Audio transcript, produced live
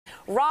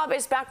Rob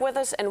is back with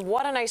us, and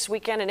what a nice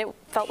weekend, and it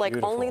felt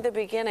like only the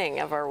beginning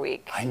of our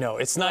week. I know.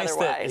 It's nice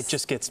that it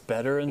just gets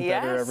better and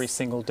better every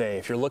single day.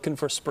 If you're looking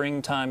for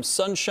springtime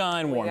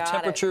sunshine, warm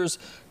temperatures,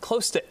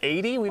 close to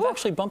 80, we've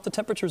actually bumped the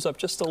temperatures up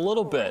just a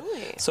little bit.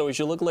 Really? So as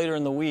you look later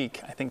in the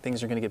week, I think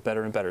things are going to get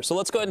better and better. So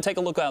let's go ahead and take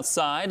a look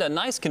outside.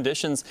 Nice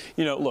conditions.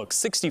 You know, look,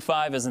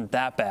 65 isn't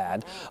that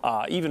bad.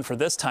 Even for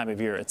this time of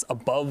year, it's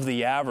above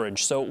the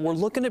average. So we're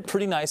looking at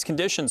pretty nice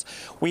conditions.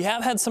 We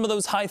have had some of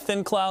those high,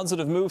 thin clouds that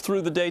have moved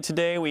through the day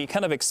today. We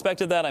kind of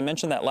expected that. I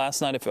mentioned that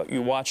last night. If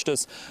you watched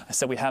us, I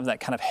said we have that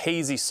kind of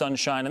hazy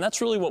sunshine, and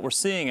that's really what we're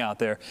seeing out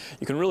there.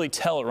 You can really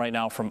tell it right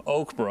now from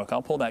Oak Brook.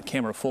 I'll pull that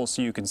camera full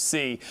so you can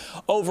see.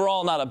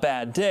 Overall, not a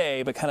bad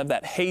day, but kind of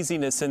that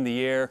haziness in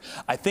the air.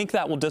 I think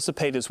that will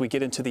dissipate as we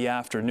get into the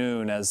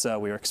afternoon, as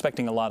we are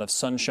expecting a lot of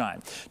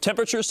sunshine.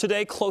 Temperatures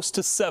today close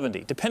to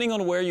 70. Depending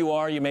on where you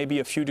are, you may be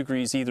a few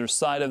degrees either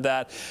side of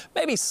that.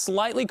 Maybe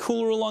slightly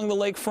cooler along the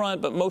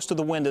lakefront, but most of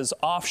the wind is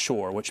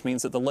offshore, which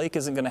means that the lake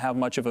isn't going to have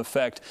much of an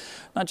effect,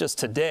 not just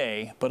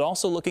today, but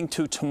also looking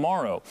to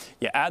tomorrow.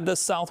 You add this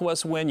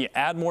southwest wind, you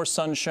add more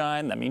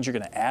sunshine, that means you're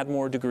going to add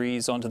more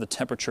degrees onto the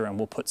temperature, and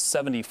we'll put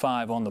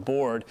 75 on the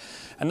board.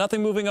 And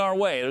nothing moving our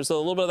way. There's a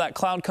little bit of that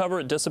cloud cover.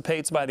 It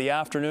dissipates by the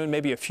afternoon,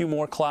 maybe a few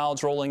more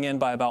clouds rolling in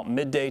by about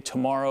midday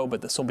tomorrow,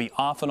 but this will be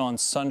off and on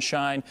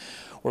sunshine.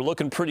 We're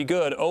looking pretty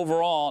good.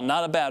 Overall,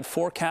 not a bad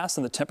forecast,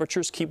 and the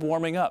temperatures keep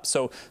warming up.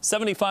 So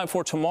 75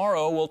 for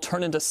tomorrow will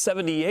turn into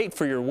 78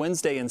 for your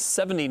Wednesday and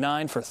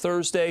 79 for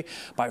Thursday.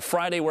 By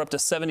Friday, we're up to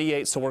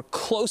 78, so we're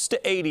close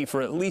to 80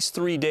 for at least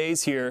 3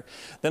 days here.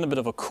 Then a bit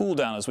of a cool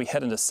down as we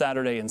head into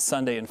Saturday and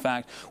Sunday. In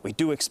fact, we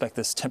do expect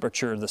this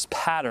temperature, this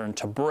pattern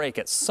to break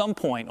at some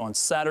point on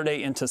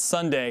Saturday into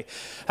Sunday.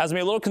 Has me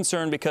a little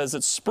concerned because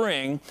it's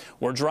spring.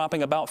 We're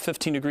dropping about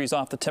 15 degrees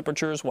off the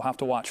temperatures. We'll have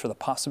to watch for the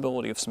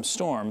possibility of some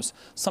storms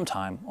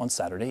sometime on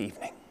Saturday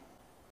evening.